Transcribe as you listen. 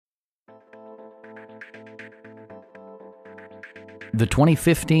The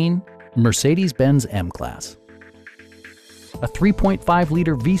 2015 Mercedes-Benz M-Class. A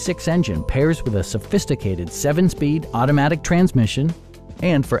 3.5-liter V6 engine pairs with a sophisticated 7-speed automatic transmission,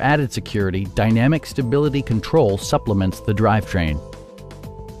 and for added security, dynamic stability control supplements the drivetrain.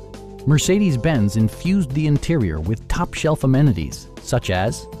 Mercedes-Benz infused the interior with top-shelf amenities such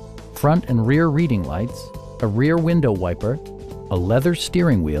as front and rear reading lights, a rear window wiper, a leather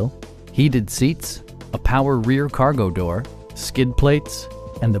steering wheel, heated seats, a power rear cargo door, skid plates,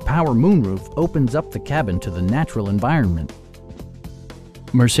 and the power moonroof opens up the cabin to the natural environment.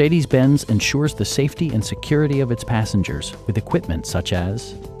 Mercedes-Benz ensures the safety and security of its passengers with equipment such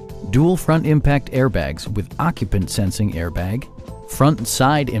as dual front impact airbags with occupant sensing airbag, front and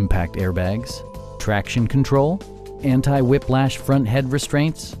side impact airbags, traction control, anti-whiplash front head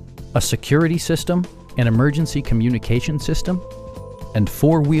restraints, a security system, an emergency communication system, and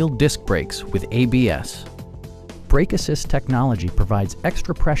 4-wheel disc brakes with ABS. Brake Assist technology provides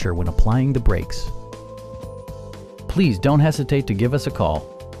extra pressure when applying the brakes. Please don't hesitate to give us a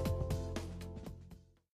call.